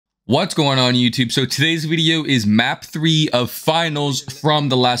What's going on YouTube? So today's video is map 3 of finals from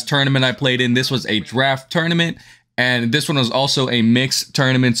the last tournament I played in. This was a draft tournament and this one was also a mixed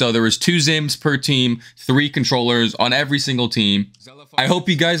tournament. So there was 2 XIMs per team, 3 controllers on every single team. I hope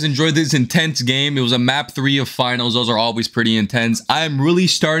you guys enjoyed this intense game. It was a map 3 of finals. Those are always pretty intense. I am really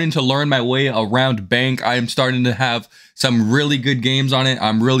starting to learn my way around Bank. I am starting to have some really good games on it.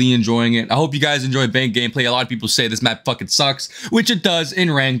 I'm really enjoying it. I hope you guys enjoy Bank gameplay. A lot of people say this map fucking sucks, which it does in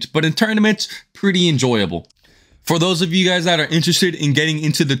ranked, but in tournaments, pretty enjoyable. For those of you guys that are interested in getting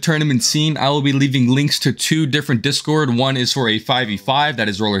into the tournament scene, I will be leaving links to 2 different Discord. One is for a 5v5, that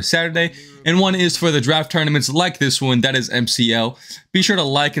is Roller Saturday, and one is for the draft tournaments like this one, that is MCL. Be sure to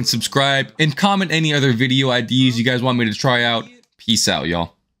like and subscribe, and comment any other video ideas you guys want me to try out. Peace out,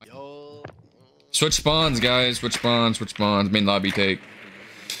 y'all. Switch spawns, guys. Switch spawns. Main lobby take.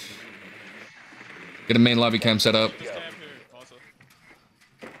 Get a main lobby cam set up.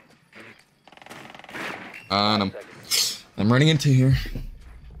 On him. I'm running into here.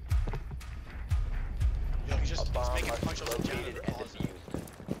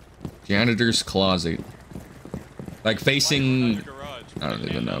 Janitor's closet. Like facing... I don't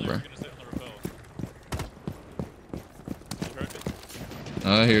even know, bro.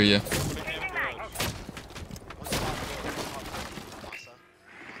 I hear you.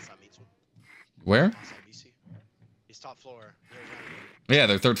 Where? He's top floor. Yeah,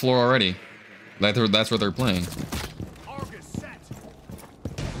 they're 3rd floor already. That's where they're playing.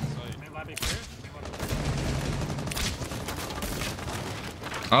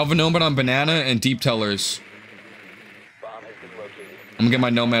 I have a nomad on banana and deep tellers. I'm gonna get my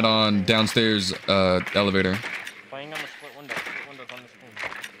nomad on downstairs elevator.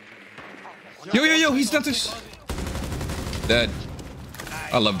 Yo, he's downstairs. Dead.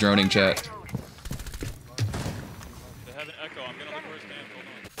 I love droning, chat. They have an echo. I'm gonna look where it stands. Hold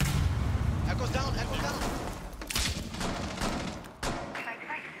on. Echo's down. Echo's down.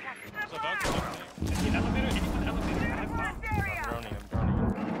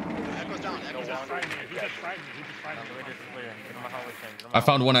 I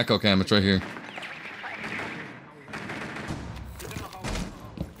found 1 echo cam. It's right here.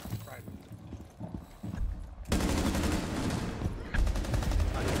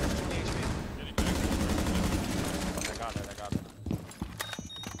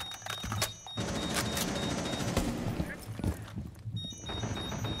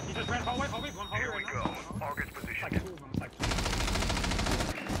 Here we go. Target's position. Echo's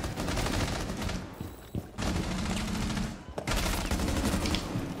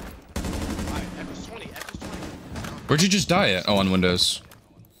 20. Where'd you just die at? Oh, on Windows.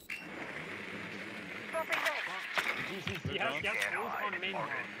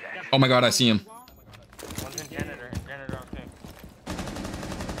 Oh my god, I see him. One's in janitor. Janitor on pink.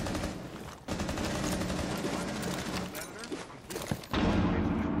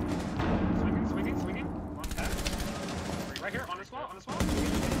 Swinging. Right here, on the spot.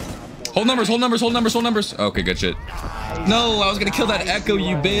 Hold numbers. Okay, good shit. No, I was gonna kill that echo,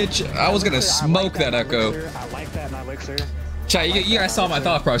 you bitch. I was gonna smoke that echo. I like that, not elixir. Chat, you guys saw my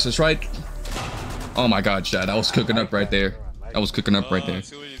thought process, right? Oh my god, chat, I was cooking up right there. Too easy.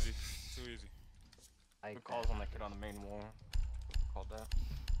 Good calls on that kid on the main wall. Called that.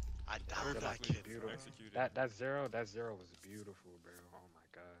 I doubt that kid. That zero was beautiful, bro. Oh my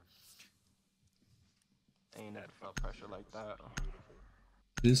god. Ain't that felt pressure like that.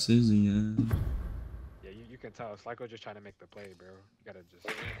 This is the end. Yeah, you can tell. Slyko just trying to make the play, bro. You gotta just...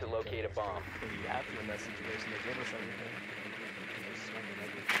 We need to locate a bomb. You have to in that situation. They give us everything. Just swinging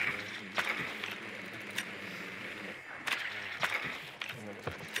everything, bro.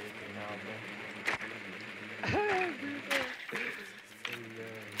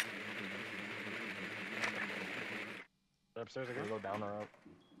 They're upstairs again? Go down or up?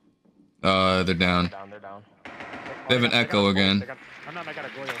 They're down. They're down. They have an echo again. I got a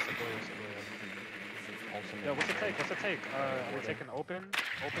Goyo. Yo, what's the take? Are we taking open?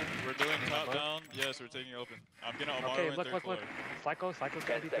 We're doing top down. Yes, we're taking open. I'm gonna Okay, look. Slyko's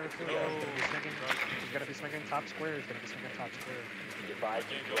gonna be there too. He's gonna be swinging top square. Divide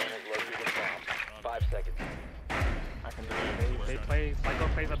the zone and locate a bomb. 5 seconds. I can do it. They play. Slyko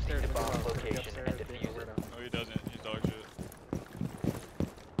plays upstairs. The bomb location and defuse it. No, he doesn't. He's dog shit.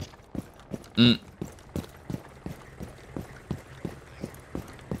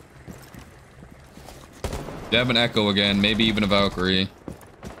 They have an echo again, maybe even a Valkyrie.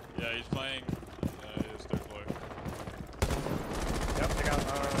 Yeah, he's playing. His 3rd floor. Yep, they got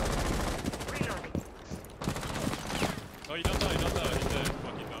Oh, he don't die. He's dead.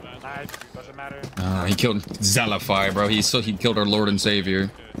 Fucking dumbass. nice. Doesn't matter. He killed Zalafai, bro. He killed our Lord and Savior.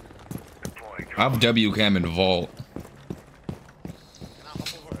 Okay. I have W cam in vault.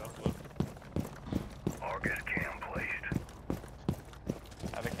 August cam placed.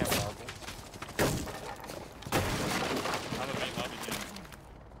 I have a cam lobby. I have a main lobby cam.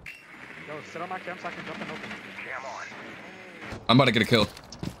 Yo, sit on my cam so I can jump and open. Cam on. I'm about to get a kill.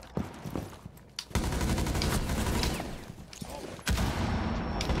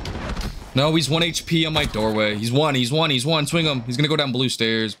 No, he's 1 HP on my doorway. He's one. Swing him. He's gonna go down blue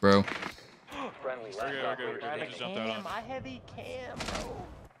stairs, bro. Friendly last Okay. operator I standing. jumped out on. I have a cam, bro.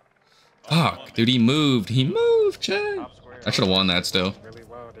 Fuck, dude, he moved. Chad. Top square. I should have won that still. Really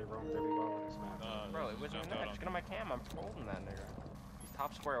well. They roam really well on this map. Bro, it wasn't Just get on my cam. I'm holding that nigga. He's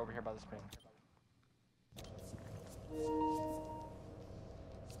top square over here by this ping.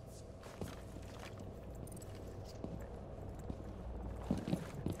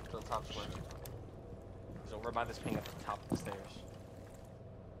 To the top square. He's over by this ping at the top of the stairs.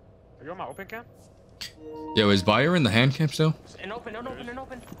 Are you on my open cam? Yo, is Buyer in the hand camp still? And open. Yeah.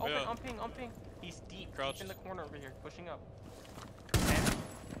 Open, on ping. He's deep Crouch. in the corner over here, pushing up. Nice.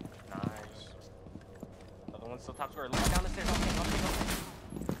 Another one's still top square. Look down the stairs, on ping.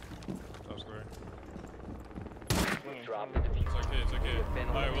 Top square. Drop the diffuser. It's okay.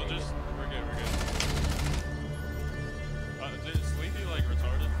 Alright, we're good. Did Sleepy like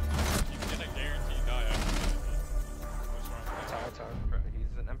retarded? He's gonna guarantee die after this. What's wrong with that? It's hard. Bro,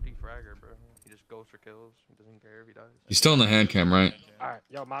 he's an empty fragger, bro. He just goes for kills. He doesn't care if he dies. He's still in the hand cam, right? Alright,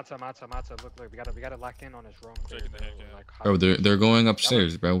 yo, Mata. Look, we gotta lock in on this room. Checking the hand cam. Like, Bro, they're going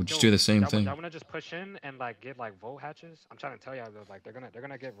upstairs, bro. We'll just do the same thing. I wanna just push in and like get like volt hatches. I'm trying to tell y'all though, like they're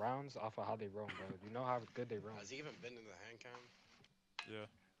gonna get rounds off of how they roam, bro. You know how good they roam. Has he even been in the hand cam? Yeah.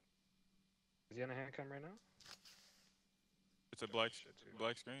 Is he on the hand cam right now? It's a black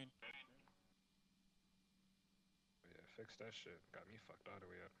screen. Yeah, fix that shit. Got me fucked all the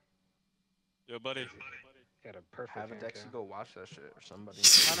way up. Yo, buddy. He had a perfect Have a hand Dexy cam. go watch that shit or somebody.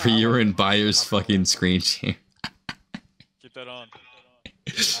 You're in Buyer's fucking screen share. Keep that on.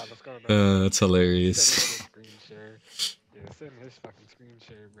 Alright, let's go, bro. That's hilarious. Send him his screen share. Yeah, send him his fucking screen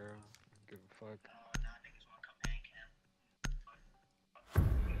share, bro. Give a fuck.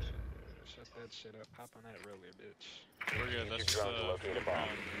 Shut that shit up. Hop on that roller, bitch. We're good. That's just Drone to locate a bomb.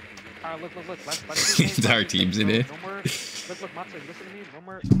 Alright, look. Let's The entire team's in it. No more. Look, Matsu, listen to me. No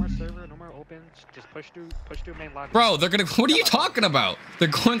more server. No more open. Just push through main lobby. Bro, they're gonna. What are you talking about? They're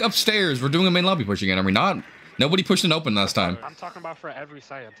going upstairs. We're doing a main lobby push again. Are we not? Nobody pushed an open last time. I'm talking about for every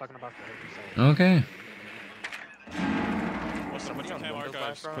site. Okay. Put your cam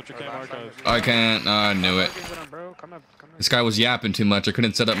archives. Put your cam archives. I can't. I knew it. Bro, come up. This guy was yapping too much. I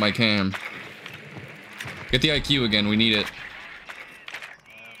couldn't set up my cam. Get the IQ again. We need it.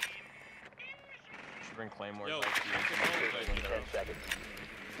 Should bring Claymore. Yo, Like, 10 seconds.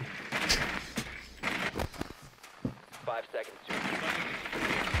 5 seconds to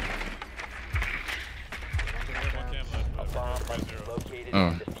One cam a left. bomb Right must be zero. located Oh.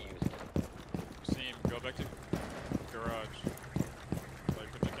 and defused. Seam, go back to garage. Like,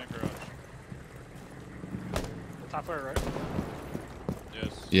 put your cam garage. Top floor, right?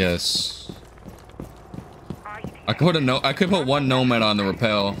 Yes. Yes. I could put one nomad on the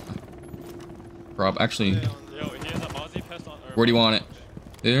rappel. Actually, Yo, he has a Mozzie pest on. where do you want it?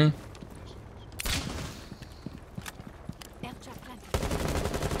 There.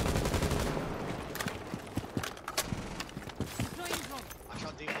 I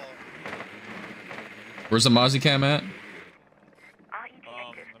shot default. Where's the Mozzie cam at? Let me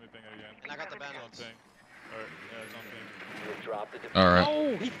ping it again. And I got the It's on bandits. ping. Alright, yeah, it's on ping. You have dropped the diffuser. All right.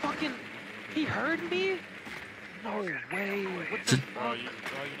 Oh, he heard me? No way. What the Bro, fuck? you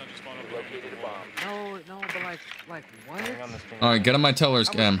not just spawn over Located a bomb. No, but like what? Hang on this ping. All right, get on my teller's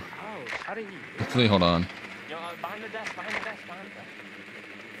I was cam. out. How did he? Actually, hold on. Yo, behind the desk.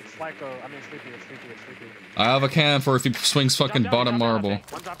 It's like it's sleepy. I have a cam for if he swings fucking Drop down, bottom drop down, I marble.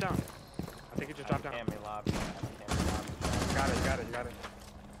 think. One drop down. I think he just dropped down. Cam me lobby. You got it.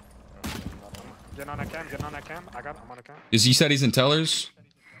 Get on that cam. I'm on the cam. Is he said he's in tellers?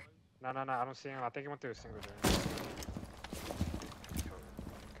 No, I don't see him. I think he went through a single door.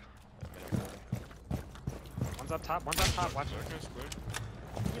 One's up top. Watch it. Okay, square.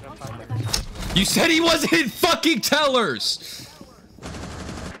 Get up top. You said he wasn't in fucking tellers.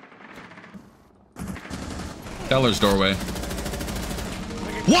 Tellers doorway.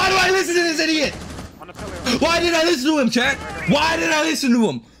 Why do I listen to this idiot? On the pillar. Why did I listen to him, chat? Why did I listen to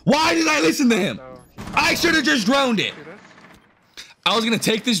him? Why did I listen to him? I should have just droned it. Do this. I was gonna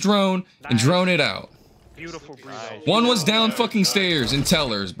take this drone and drone it out. Beautiful breeze. One was down fucking stairs in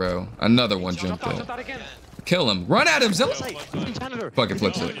tellers, bro. Another one jumped Jump out. out again. Kill him. Run at him, Zilla. Site. He's in janitor. Fucking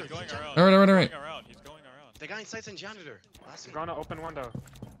flips No, it. he's going around. All right, all right, all right. He's going around. He's going around. The guy in site's in janitor. Last He's gonna open window.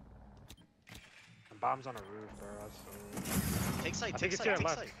 The bomb's on the roof, bro. That's Take site. I Take think it's site. here Take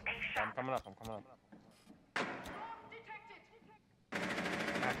left. site. I'm coming up. I'm coming up.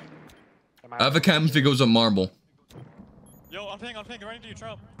 I have a cam if it goes up marble. Yo, I'm ping, right into you,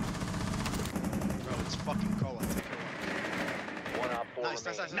 Trump. Bro, it's fucking Koa. Take it away. One op 4 Nice,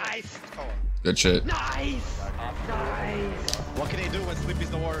 remaining. nice. It's Koa. Good shit. nice. Nice. What can they do when Sleepy's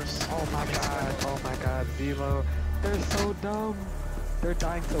the worst? Oh my god. Oh my god. Velo. They're so dumb. They're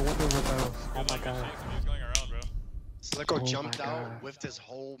dying to window rebels. Oh my god. He's going around, bro. Slicko Oh jumped my out, God. whiffed his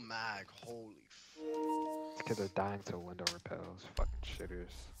whole mag. Holy These kids are dying to window repels. Fucking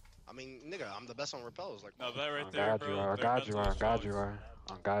shitters. I mean, nigga, I'm the best on repels. Like, No, that right On there, God bro. you are. On they're God you mental are. On as God fuck. you are.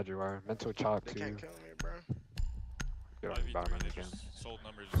 On God you are. Mental chalk they too. can't kill me, bro. Get on 5v3, Batman they again. just sold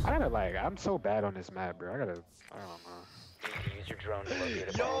numbers. I gotta like. I'm so bad on this map, bro. I don't know. Need to use your drone to locate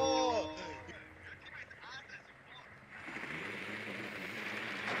a bomb. Yo!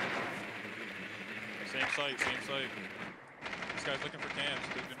 Same site, same site. This guy's looking for cams.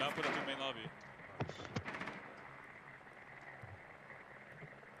 Do not put him in main lobby.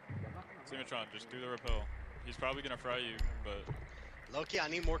 Simatron, just do the repel. He's probably gonna fry you, but Loki, I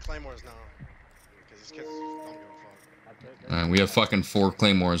need more claymores now. Because these kids don't give a fuck. All right, we have fucking 4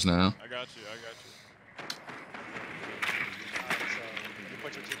 claymores now. I got you, I got you. Alright, so you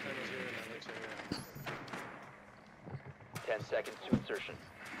put your 2 claymores here and I let you 10 seconds to insertion.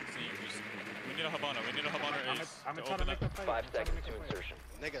 See, we need a Habana, we need a Habana ace I'm to trying to open make up. the play. 5 seconds to insertion.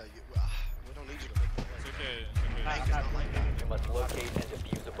 Nigga, we don't need you to make the It's play. okay, it's okay. Bank is not like that. You must locate and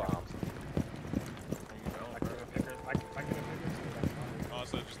defuse a bomb.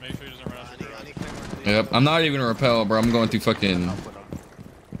 Also, just make sure he doesn't run out I of need garage. claymores. Yep, I'm not even gonna repel, bro. I'm going through fucking. My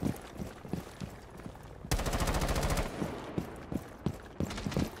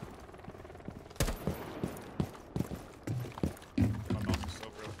mouse is so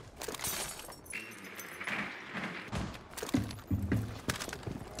broke.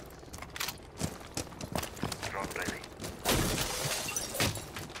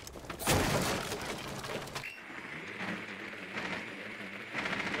 Yo,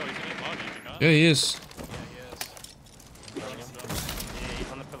 he's in main lobby, is he not? Yeah, he is. Yeah,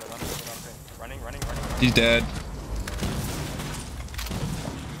 he's on the pillar. Running. He's dead.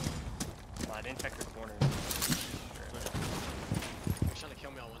 Well, I didn't check the corner. You're trying to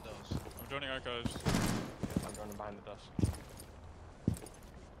kill me on Windows. I'm joining archives. I'm going behind the dust.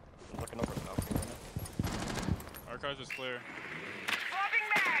 I'm looking over the balcony right now. Archives is clear.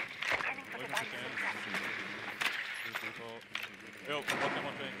 Looking for cams. Yo, one thing.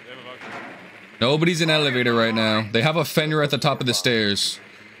 They have a Valkyrie. Nobody's in elevator right now. They have a fender at the top of the stairs.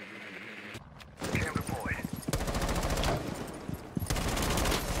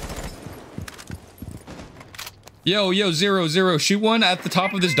 Yo, 0-0. Shoot one at the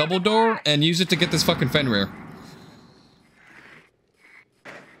top of this double door and use it to get this fucking Fenrir.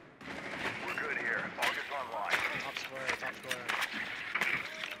 Top square, top square.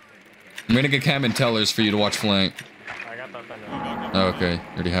 I'm gonna get cam and tellers for you to watch flank. I got that fender. Oh, okay, you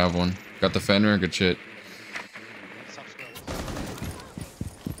already have one. Got the Fenrir, good shit. Top square.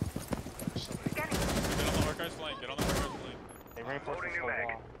 Get on the archives flank. Get on the archives flank. They reinforced this whole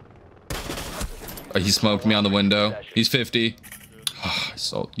wall. Oh, he smoked me on the window. He's 50.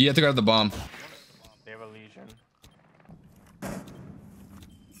 So you have to grab the bomb. They have a legion.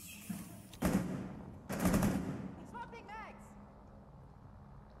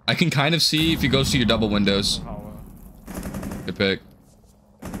 I can kind of see if he goes to your double windows. Hollow. Good pick.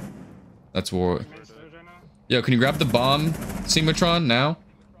 That's war. Yo, can you grab the bomb, Simatron, now?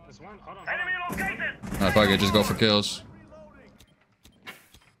 There's one. Hold on. Alright, fuck it, just go for kills.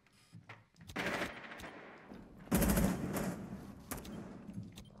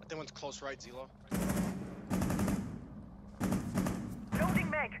 I think one's close right, Zelo.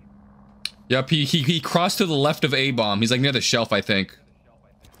 Yep, he crossed to the left of A bomb. He's like near the shelf, I think.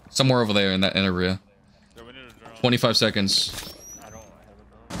 Somewhere over there in that area. Yo, we need a drone. 25 seconds. I don't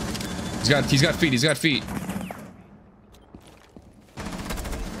have a drone. He's got feet.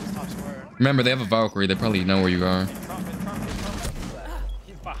 Top square. Remember, they have a Valkyrie. They probably know where you are.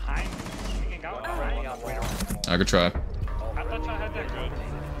 He's behind. Peeking out. Right? I could try. I thought y'all had that good.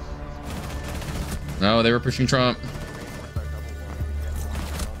 No, they were pushing Trump.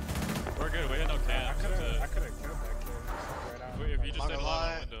 We're good. We had no cams. I That's could it. have killed that kid. If you just I'm stayed gonna alive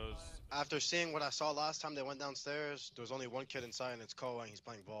lie. on windows. After seeing what I saw last time they went downstairs, there was only one kid inside and it's Koa and he's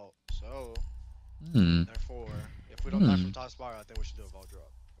playing vault. So, Hmm. therefore, if we don't die from top spire, I think we should do a vault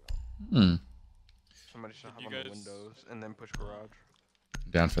drop. Hmm. Somebody should You hop on the guys- windows and then push garage.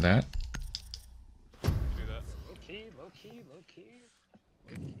 Down for that. Do that. Low key, low key, low key.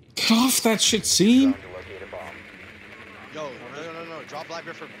 Get off that shit, scene. Drone to locate a bomb. Yo, no. Drop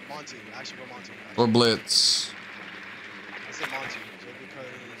Blackbeard for Monty. Actually, go Monty. Or Blitz. I said Monty, so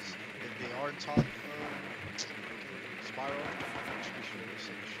because if they are top spiral, I should be sure to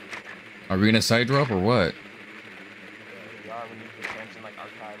say shit. Are we gonna side drop or what? We are. We need to change in like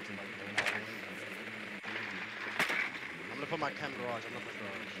archives and like main hallways. I'm gonna put my cam garage. I'm gonna put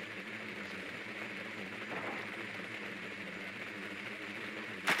garage.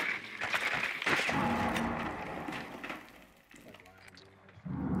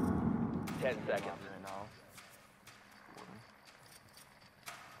 10 seconds. Right now.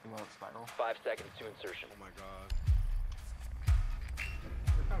 You want spiral? 5 seconds to insertion. Oh my god.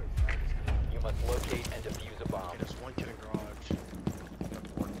 You must locate and defuse a bomb. Okay, there's one kid in garage.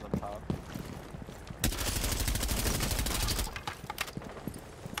 Warden's on top.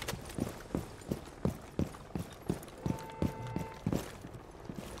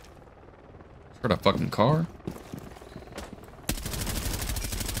 Heard a fucking car.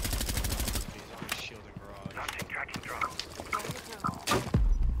 He's on his shield in garage.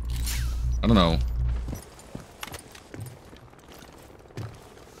 I don't know.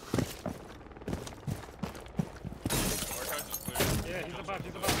 Archives is clear. Yeah, he's above,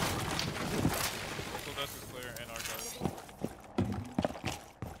 he's above. Full desk is clear and archives.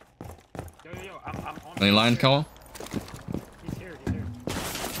 Yo, I'm on. Any line call? He's here, he's here.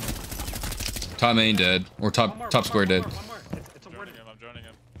 Top main dead. Or top square dead. One more. It's a I'm word. joining him. I'm joining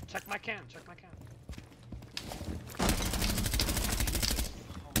him. Check my cam, check my cam.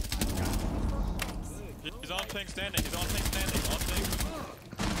 He's on thing standing. He's on thing standing. On thing.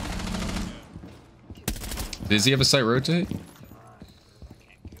 Does he have a site rotate?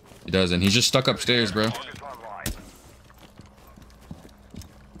 He doesn't. He's just stuck upstairs, bro. I'm gonna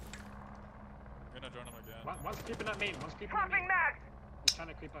join him again. One's creeping up main, one's creeping up main. He's trying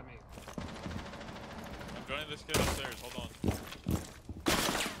to creep up main. I'm joining this kid upstairs. Hold on.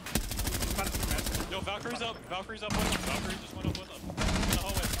 He's about to see red. Yo, Valkyrie's up. Valkyrie's up with him. Valkyrie just went up with him. In the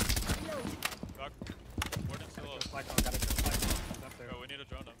hallway. Warden's still up. Just like, oh, gotta just like, he's up there. Yo, we need to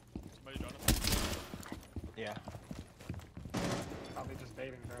drone him. Somebody drone him. Yeah. Probably just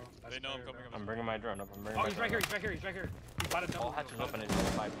baiting, bro. That's They know I'm clear, coming. bro. I'm bringing my drone up. I'm bringing Oh, my he's right drone here, he's right here, he's right here. He's about to double. All hatches open. It's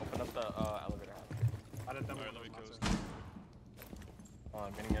five. Open up the elevator hatch. About to double. Alright, let me monster. close. Oh,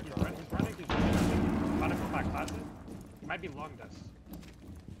 I'm getting your He's drone. running, he's running. About to go back closet. He might be long dust.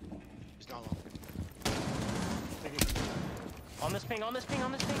 He's not long. On this ping. On this ping.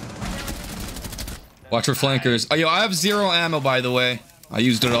 On this ping. Watch for flankers. Oh, yo, I have 0 ammo, by the way. I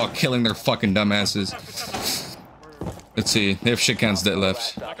used it all killing their fucking dumbasses. Let's see. They have shit cans that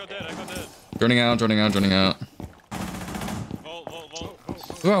left. Echo dead. Echo dead. Running out, running out, running out.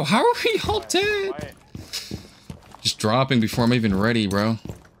 Volt. Bro, how are we all dead? Quiet. Just dropping before I'm even ready, bro.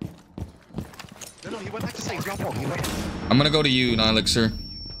 No, he went back to site. Drop more. He went. I'm gonna go to you, Nilixer.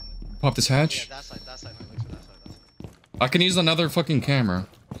 Pop this Yeah, hatch. that side. That side. That side. I can use another fucking camera.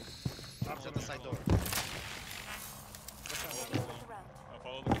 He's at the side door.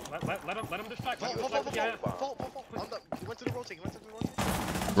 Let him distract. Vault. Yeah. He went to the rotate.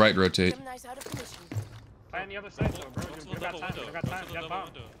 Right rotate. Gemini's out of commission. Play on the other side, though, bro. You got time. You got time. You got bomb.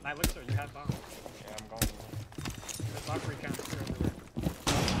 Night Elixir, you had bomb. Yeah, I'm going. There's Valkyrie cams here everywhere.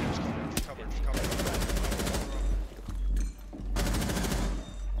 Cover.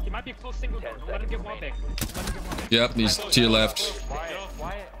 He might be close single door. Don't let him get wall bang. Let him get wall bang. Yep, he's to your left. Quiet.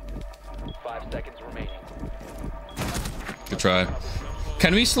 5 seconds remaining. Good try.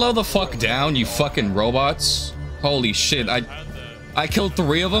 Can we slow the fuck down, you fucking robots? Holy shit, I killed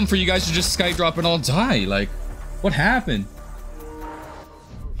 3 of them for you guys to just sky drop and all die. Like, what happened?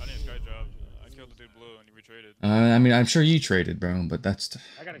 I didn't sky drop. I killed the dude blue and he retraded. I mean, I'm sure you traded, bro, but that's...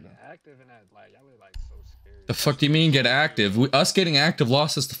 I gotta get active in that. Like, y'all are like so scary. The fuck do you mean get active? Us getting active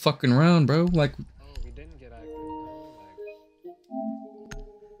lost us the fucking round, bro. Like, Oh, we didn't get active, bro. Like,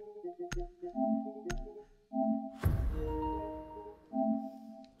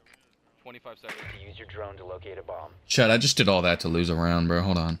 25 seconds to use your drone to locate a bomb. shit, I just did all that to lose a round, bro.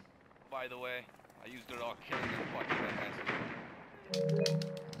 Hold on. By the way, I used it all killing the fucking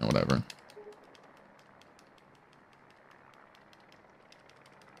dumbasses. Whatever.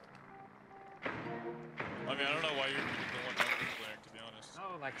 I mean, I don't know why you're the one down this flank, to be honest. no,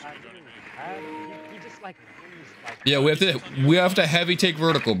 like, he just like moves like. Yeah, we have to heavy take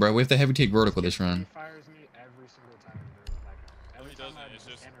vertical, bro. We have to heavy take vertical this round. He fires me every single time, bro. Like, No, every he time doesn't. I It's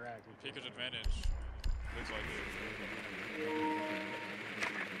just interact with Peekage him. advantage. Looks like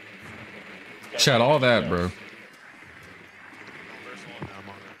it. Chat all that, bro.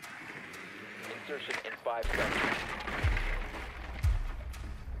 Insertion in 5 seconds.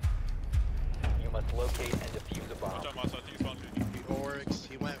 You must locate and defuse a bomb. Watch out, Masa. I think he's found you. The Oryx,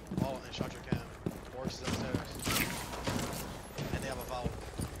 he went all and shot your cam. Oryx is upstairs. And they have a valve.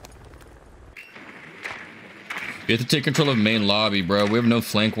 We have to take control of main lobby, bro. We have no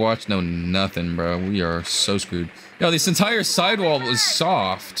flank watch, no nothing, bro. We are so screwed. Yo, this entire sidewall is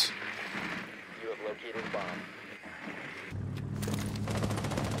soft. You have located a bomb.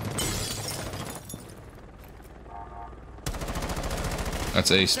 That's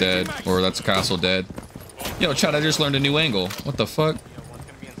Ace dead, or that's Castle dead. Yo, Chad, I just learned a new angle. What the fuck? Yo, one's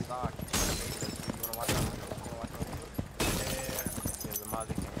gonna be in stock. You wanna watch out? You wanna watch out? There's a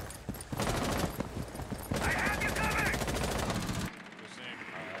Mozzie camera.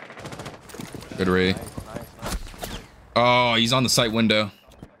 Good Ray. Nice. Oh, he's on the site window.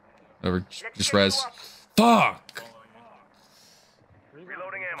 Over, just res. Fuck!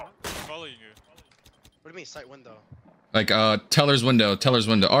 Following you. What do you mean, sight window? Like, teller's window,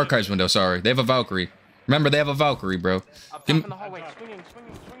 archives window, sorry. They have a Valkyrie. Remember, they have a Valkyrie, bro. Up top in the hallway, swinging.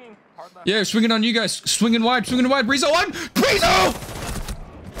 Hard left. Yeah, swinging on you guys. Swinging wide. Breezo on! Breezo! Oh,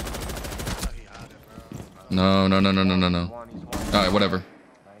 he had it, bro. No. He's one. Alright, whatever.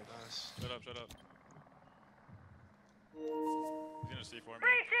 Nice. Shut up. He's gonna see for me.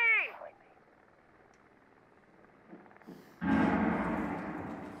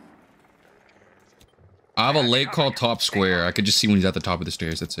 I have a lake called Top Square. I could just see when he's at the top of the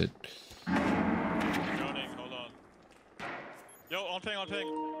stairs. That's it. Drowning. Hold on. Yo, on ping.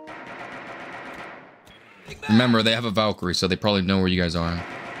 Remember, they have a Valkyrie, so they probably know where you guys are. Yo,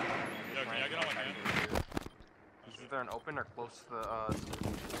 can I get on my hand? Is there an open or close to the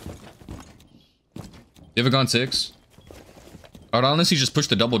You ever gone 6? I'd honestly just push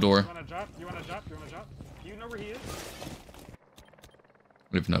the double door. You wanna drop? You know where he is?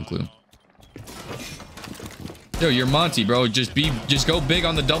 We have no clue. Yo, you're Monty, bro. Just go big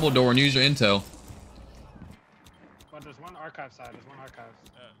on the double door and use your intel. But there's one archive side.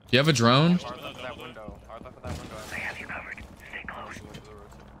 You have a drone? hard left of that window? I have you covered. Stay close.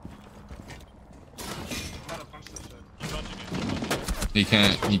 Gotta punch this shit.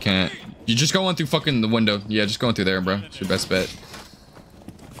 He can't. You just go on through fucking the window. Yeah, just going through there, bro. It's your best bet.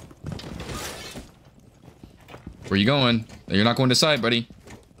 Where you going? You're not going to side, buddy.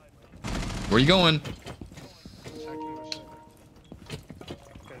 Where you going? Checking the shit.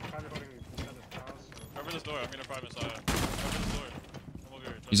 Okay, he's probably holding each other's house. Cover this door. I'm gonna private side. Cover this door. I'm over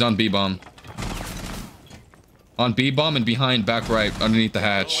here. He's on B-bomb. On B-bomb and behind, back right, underneath the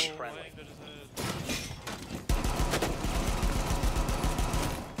hatch. You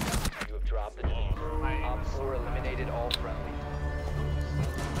have dropped the diffuser. Op 4 eliminated all friendly.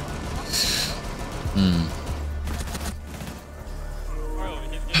 Bro,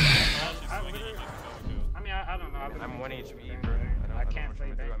 he's getting he's swinging. I mean, I don't know. I'm 1 HP, bro. I can't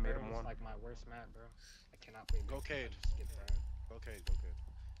play I bank, made bro. him It's one. like my worst map, bro. I cannot play Go bank. Cade. Just get burned. Go Cade.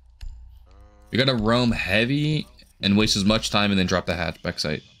 You gotta roam heavy and waste as much time and then drop the hatch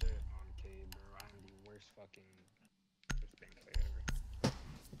backside. Shit on Cade, bro. I'm the worst fucking bank player ever.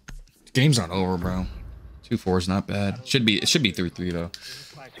 Game's not over, bro. 2-4 is not bad. It should be 3-3 though.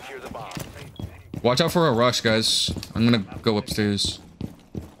 It's like, Secure the bomb. Watch out for a rush, guys. I'm gonna go upstairs.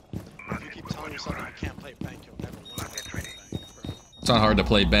 If you keep telling yourself that you can't play bank, you'll never learn how to play bank, bro. It's not hard to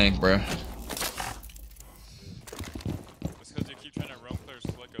play bank, bro. It's because you keep trying to roam clear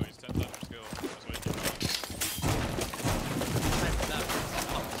Slicko. He's 10 times your skill. That's why you keep running. Same with that, bro.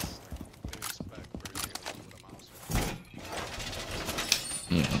 Mouse. What do you expect, bro? You're gonna lose with a mouse.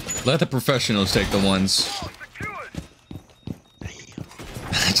 Yeah. Let the professionals take the ones.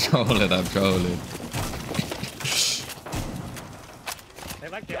 Troll it, I'm trolling. they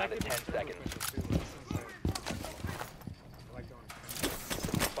like Down to giving 10 triple seconds. pushes too. They like doing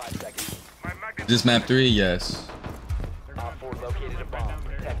 5 seconds. This map 3, yes. Op 4 located a bomb.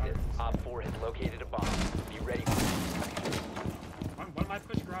 Protect it. Op 4 has located a bomb. Be ready. One might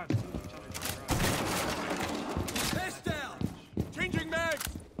push garage too. Each other push garage. Face down! Changing mags!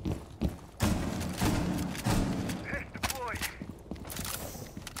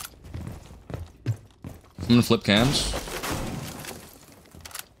 I'm gonna flip cams.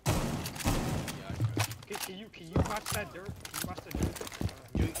 Can you watch that dirt? Can you watch the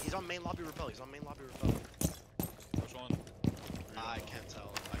dirt? He's on main lobby repel. Which one? I can't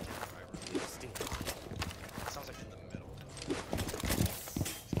tell. I can't remember. Sounds like in the middle.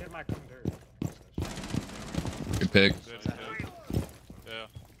 This kid might come dirt. Good pick. Good, good. Yeah.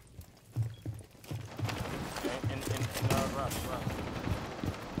 In rush.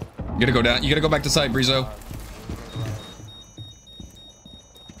 You gotta go down. You gotta go back to side, Brizo.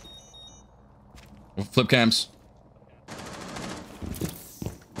 Flip cams.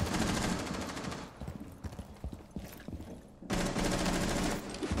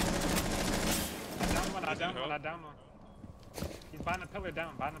 Down one. He's behind the pillar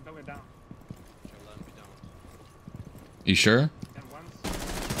down. You sure?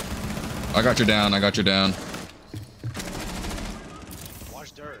 I got you down.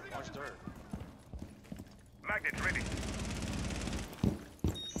 Watch dirt. Magnet ready.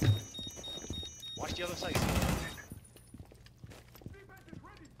 Watch the other side.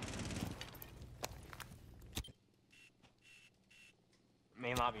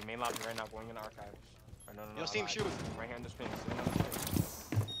 Main lobby right now, going in archives. Or no, Yo, see him shoot. Right here in this pin.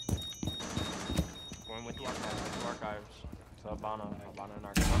 Going with the archives. To Albano and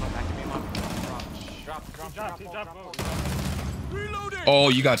archives. No, back to main lobby. Drop. Reloading. Oh,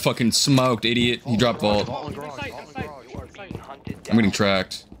 you got fucking smoked, idiot. He dropped vault. I'm getting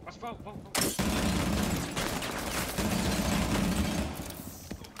tracked. Both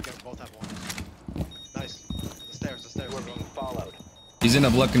have one. Nice. The stairs. We're being followed. He's in a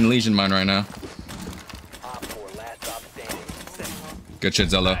Bluckin Legion mine right now. Op 4, last stop standing. Good shit,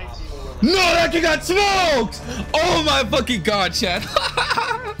 Zello. No, that kid got smoked! Oh my fucking god, chat.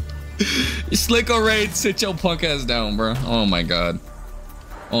 Slicko raid, sit your punk ass down, bro. Oh my god.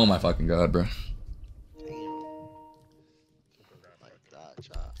 Oh my fucking god, bro.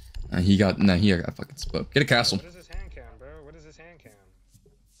 He got fucking smoked. Get a castle. What is this hand cam, bro? What is this hand cam?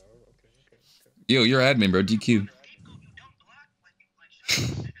 Oh, okay. Yo, you're admin, bro. DQ.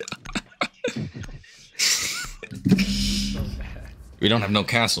 We don't have no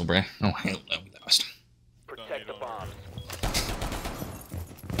castle, bruh. Oh, hell no, we lost. Protect the bombs.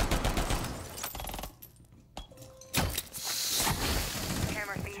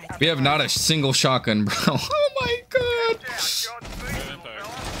 We have not a single shotgun, bro. Oh my god.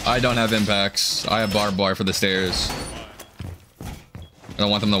 I don't have impacts. I have barbed wire for the stairs. I don't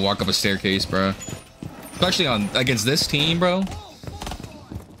want them to walk up a staircase, bro. Especially against this team, bro.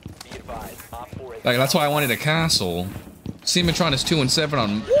 Like, that's why I wanted a castle. Seamatron is 2-7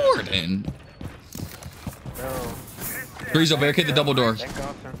 on Warden. Breezo, barricade the double door. I'm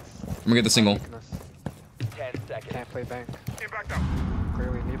gonna get the single. 10 seconds. Can't play bank. Get back up.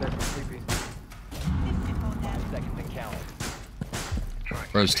 Clearly, neither can Sleepy. 5 seconds and counting.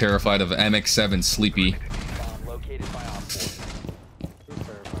 Bro's terrified of MX7 Sleepy. Bomb located by Op 4. Who's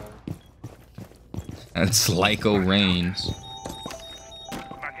terrified? That's Lyco Reigns.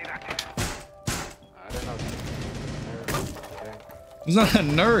 Magnet active. I don't know. Okay. He's not a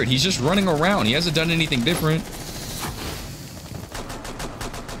nerd. He's just running around. He hasn't done anything different.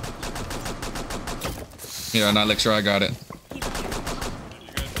 Yeah, not like sure I got it.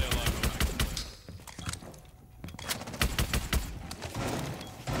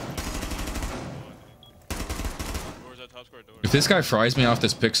 If this guy fries me off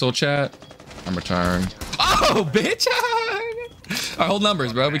this pixel chat, I'm retiring. Oh, bitch! I hold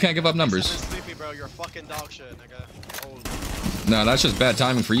numbers, bro. We can't give up numbers. Sleepy, bro. You're fucking dog shit, nigga. No, that's just bad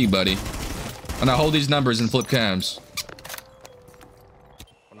timing for you, buddy. And I hold these numbers and flip cams.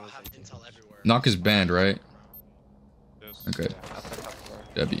 I have intel everywhere. Knock is banned, right? Yes. Okay.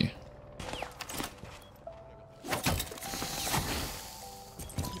 W.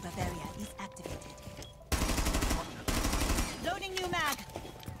 Keeper barrier is activated. Loading new mag.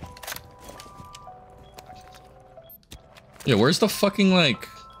 Yeah, where's the fucking, like,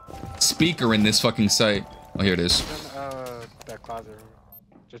 speaker in this fucking site? Oh, here it is. That closet room.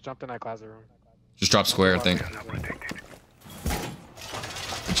 Just jumped in that closet room. Just drop square, I think.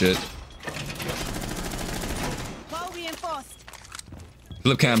 Legit. Wall reinforced.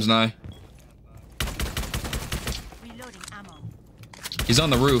 Flip cams, Nye. Reloading ammo. He's on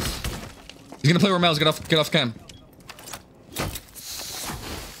the roof. He's gonna play Romels. Get off cam.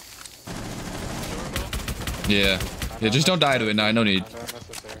 Yeah. Yeah, just don't die to it, Nye. No need. Not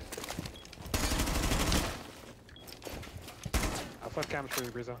necessary. I'll flip cams for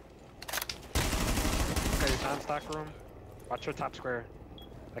you, Brizo. Okay, he's on stock room. Watch your top square.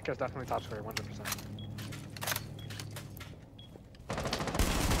 That kid's definitely top square, 100%.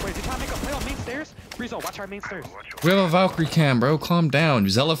 Wait, is he trying to make a play on main stairs? Brizo, watch our main stairs. We have a Valkyrie cam, bro. Calm down.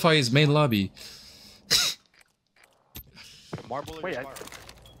 Zelify his main lobby. Marble in Wait, his bar.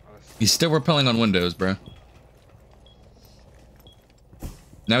 He's still repelling on windows, bro.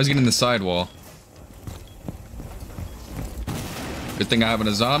 Now he's getting the sidewall. Good thing I have an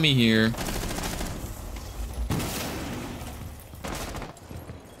Azami here.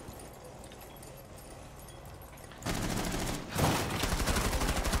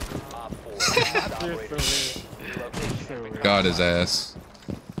 Op got his ass.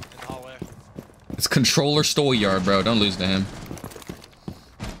 In the hallway. It's controller store yard, bro. Don't lose to him.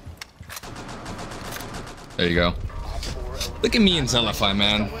 There you go. Look at me in Zelify,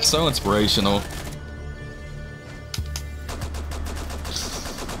 man. So inspirational.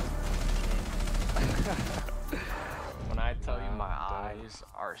 When I tell you my eyes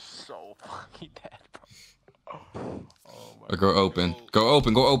are so fucking dead, bro. Go open. Go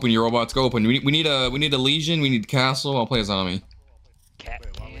open. Go open. Your robots. Go open. We need a Legion. We need Castle. I'll play as Zombie. Cat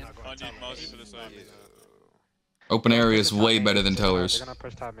Wait, why are we can. not going I need top Mozzie lane? for the side. Open area is Top way main, better than they're Tellers. gonna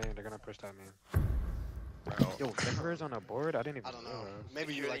push top main. They're gonna push top main. Yo, Denver's on a board. I didn't even I don't know. realize.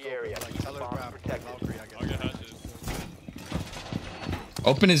 Maybe you Secure like the area. open, like telegraph, Valkyrie, I I'll guess. get hatches.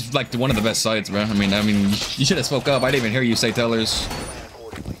 Open is like one of the best sites, bro. I mean, you should have spoke up. I didn't even hear you say Tellers. Plan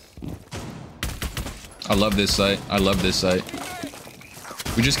accordingly. I love this site. I love this site.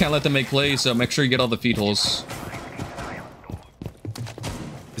 We just can't let them make plays, so make sure you get all the feed holes.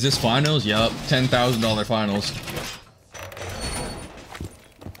 Is this finals? Yup. $10,000 finals.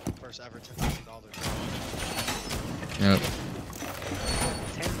 First ever $10,000. Yep.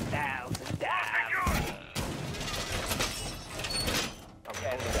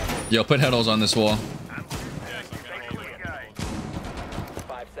 Yo, put head holes on this wall. 5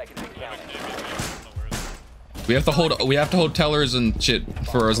 seconds to count. We have to hold tellers and shit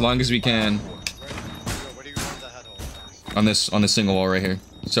for as long as we can Where do you want the head hole? on this single wall right here.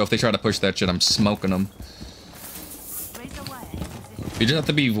 So if they try to push that shit, I'm smoking them. Razor wire. You just have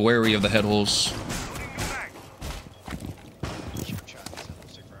to be wary of the head holes. Chat, this head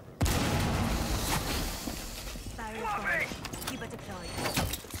holes take forever. Barrier gone. Keeper deployed.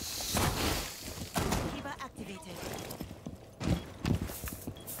 Keeper activated.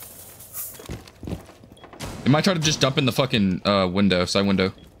 They might try to just dump in the fucking window, side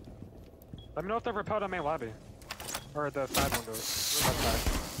window. Let me know if they're repelled on main lobby. Or the side window. Left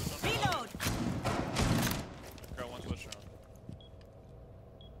side. Reload. Got one switch round.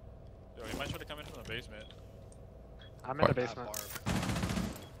 Yo, he might try to come in from the basement. I'm in the basement.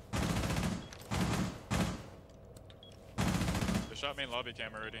 They shot main lobby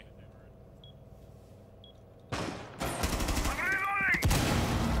cam already.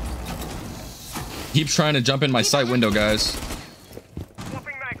 Keeps trying to jump in my side window, guys.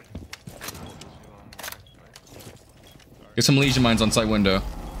 Get some Legion mines on side window.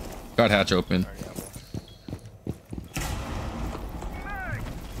 Got hatch open.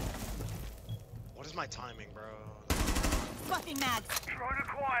 What is my timing, bro? Swapping mags.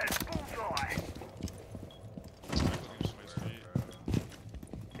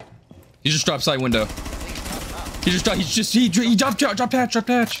 He just dropped side window. He dropped hatch. One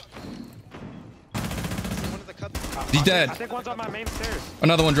of the cup. He's I dead. think one's on my main stairs.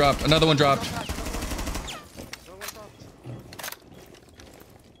 Another one dropped.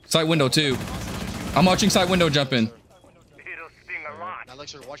 Side window too. I'm watching side window jump in. Now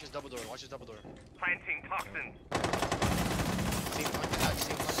lecture, watch his double door. Watch his double door. Planting toxin. Team, punch the hatch.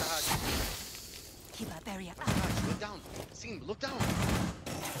 Team, punch the hatch. Keeper barrier up. Hatch, look down. Team, look down.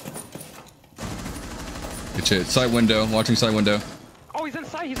 Good shit. Side window. Watching side window. Oh, he's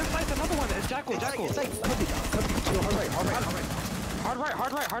inside. He's inside. Another one. It's Jackal. Jackal. It's like,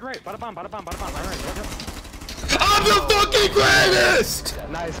 Hard right. Bada bomb. All right. Yep. I'm the fucking greatest!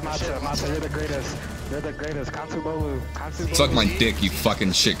 Nice, Matcha. You're the greatest. Kansu Bolu. Suck my dick, you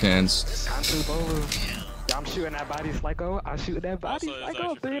fucking shit cans. Kansu Bolu. Yeah, I'm shooting that body, Slyko. I'm shooting that body, Also, it's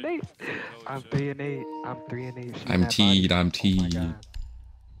Slyko. actually 3 and 8. I'm 3 and 8. shooting I'm that teed, body. I'm Oh my teed. God.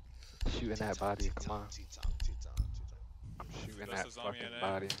 Shooting that body, come on. I'm shooting That's that the zombie fucking in it.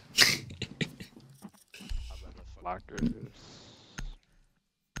 body. Lockers.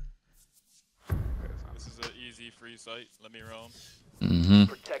 This is an easy free site. Let me roam. Mm-hmm.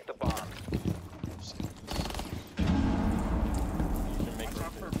 Protect the bomb.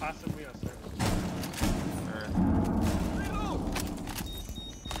 Possibly a server.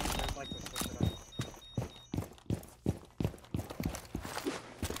 There's like the switch it up.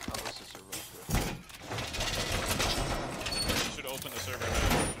 Should open the server.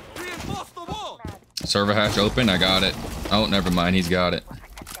 Server hatch open, I got it. Oh, never mind, he's got it.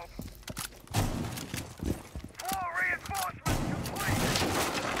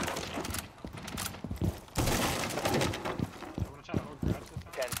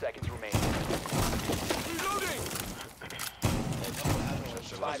 10 seconds remaining.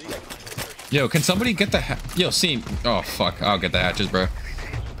 5 seconds. Yo, can somebody get the Yo, see. Oh, fuck. I'll get the hatches, bro.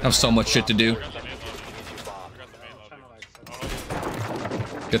 I have so much shit to do.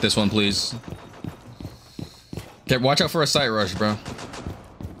 Get this one, please. Okay, watch out for a site rush, bro.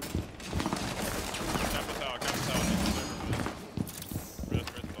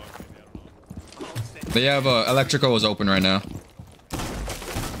 They have electrical is open right now.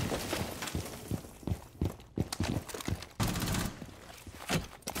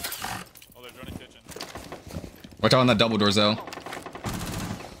 Oh, they're running kitchen. Watch out on that double door, Zell.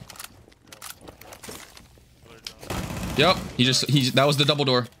 Yep, that was the double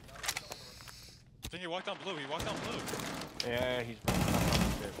door. I think he walked down blue. He walked down blue. Yeah, he's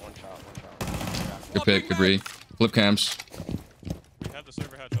one shot. Good pick, good read. Flip cams. We have the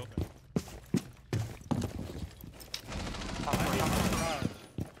server hatch open.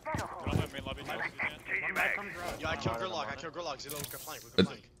 Get on that main lobby house again. Yo, I killed Gridlock. Zero, we're flank. We're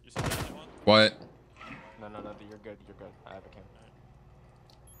flank. You said that one? Quiet. No, you're good. I have a cam.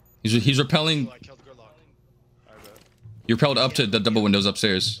 He's repelling. I killed Gridlock. He repelled up to the double windows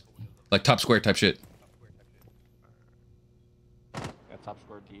upstairs. Like top square type shit. Yeah, top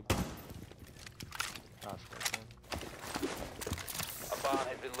square deep. Top square cam. A bomb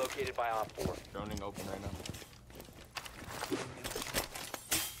has been located by Op 4. Droning open right now.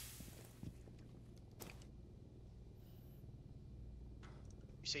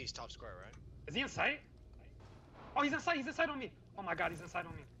 You say he's top square, right? Is he in sight? Oh, he's inside. He's inside on me. Oh my god, he's inside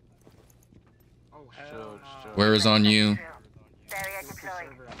on me. Oh hell no. Where is on you?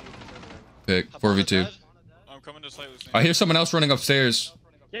 Pick 4v2. I'm coming to site with I hear someone else running upstairs.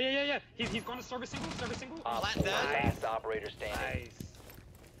 Yeah. He's going to service single. Op 4, last operator standing. Nice.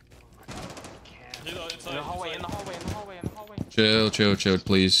 inside. In the hallway. Chill,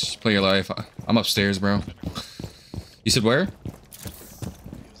 please. Play your life. I'm upstairs, bro. You said where? He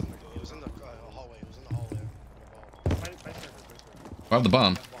was in the hallway. He was in the hallway. I have the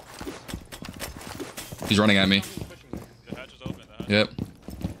bomb. He's running at me. The hatch is open. Yep.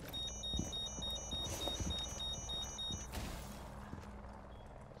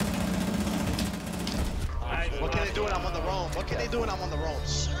 What can they do when I'm on the roam?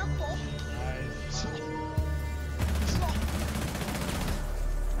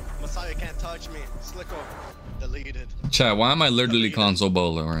 Messiah can't touch me. Slicko. Deleted. Chat, why am I literally console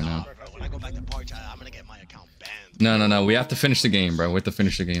bolo right now? When I go back to bar chat, I'm gonna get my account banned. No. We have to finish the game, bro. We have to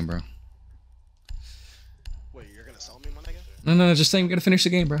finish the game, bro. Wait, you're gonna sell me, my nigga? No. Just saying we gotta finish the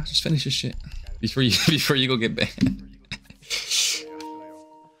game, bro. Just finish this shit. Before you go get banned.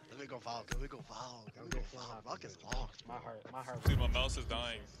 Let me go Valk. Valk is locked. My heart. Dude, my mouse is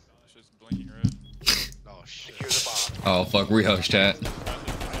dying. It's just blinking red. Oh shit. Secure the bomb. Oh fuck, rehost chat.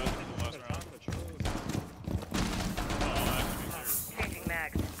 Changing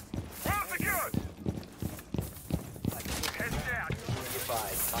mags. All secured. Heads down. Be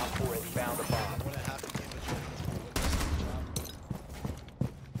advised, Op 4 has found a bomb. What happened to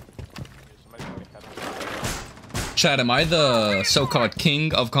Chat, am I the so-called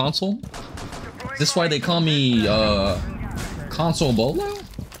king of console? Is this why they call me console bolo?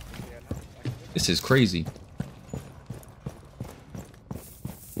 This is crazy.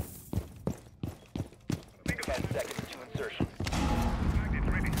 10 seconds to insertion.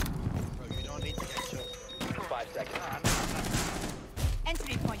 Bro, you don't need to get killed. 5 seconds.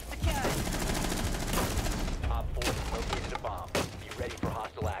 Entry point secured. Op 4 has located a bomb. Be ready for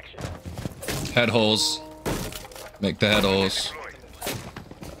hostile action. Head holes. Make the head holes.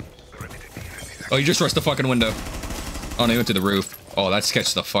 Oh, you just rushed the fucking window. Oh, no, he went to the roof. Oh, that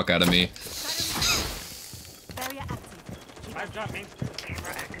sketched the fuck out of me. Barrier active. I've dropped main.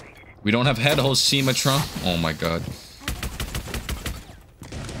 We don't have head holes, Sematron. Oh my god.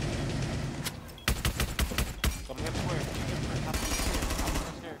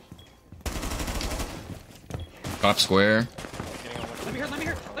 Top square. Let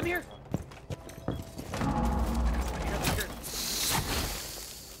me hear.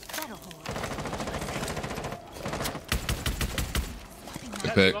 Battle hole.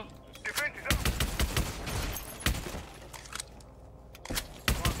 Good pick. Defense is up.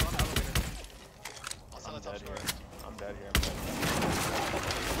 Outside the top square. I'm dead here.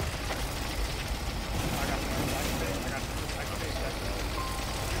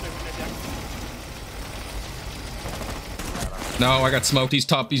 No, I got smoked. He's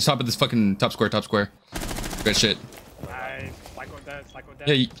top of this fucking top square. Good shit. Nice. Psycho dead.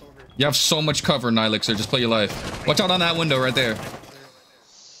 Yeah, It's over. you have so much cover, Nilixer. Just play your life. Watch out on that window right there.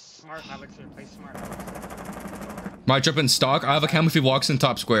 Smart, Elixir. Play smart. Might jump in stock. I have a cam if he walks in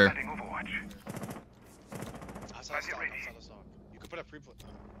top square. Starting Overwatch. Outside the stock. You could put a pre-put.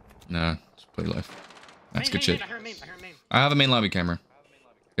 Nah, just play life. That's good Main, shit. I hear main. I have a main lobby camera.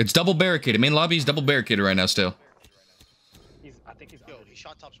 It's double barricaded. Main lobby is double barricaded right now still. I think he's Yo, under. he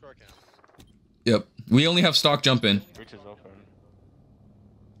shot top square cam. Yep. We only have stock jump in. Breach is open.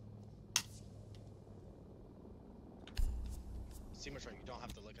 Sematron, you don't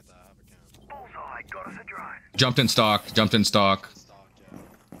have to look at that. I have a cam. Bullseye, got us a drone. Jumped in stock. Jumped in stock. Stock,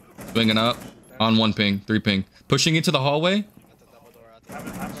 yeah. Swinging up. On 1 ping. 3 ping. Pushing into the hallway. At the double door. At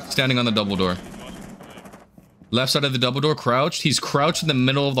the Standing on the double door. Left side of the double door. Crouched. He's crouched in the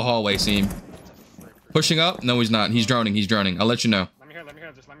middle of the hallway, seam. Pushing up. No, he's not. He's droning. He's droning. I'll let you know. Let me hear.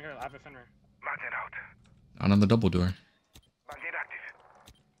 Just let me hear. I have a Finner. Magnet out. Not on the double door. Magnet active.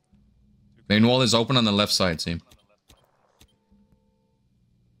 Main wall is open on the left side, seam.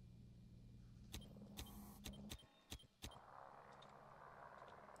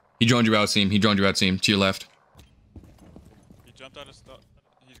 He droned you out, seam. He droned you out, seam. To your left. He jumped out of stock.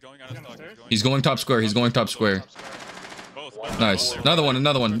 He's going out of stock. He's going top square. He's going top square. Both. Nice. Another one.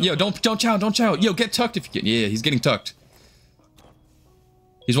 Another one. Yo, don't chow. Don't chow. Yo, get tucked if you can. Yeah, he's getting tucked.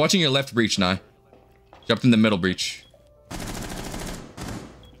 He's watching your left breach now. Jumped in the middle breach.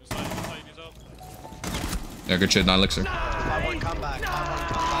 Yeah, good shit. Elixir.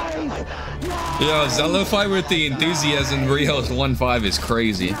 Yo, Zellify with the enthusiasm Rios 1-5 is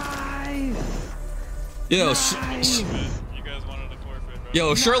crazy. Yo,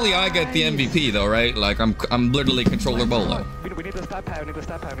 yo, surely I get the MVP though, right? Like I'm literally controller bowler. We need the stat pad. We need the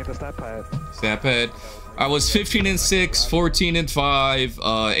stat pad. We need the stat pad. Stat pad. I was 15-6, 14-5,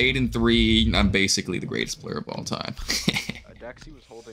 8-3. I'm basically the greatest player of all time. Daxi was holding.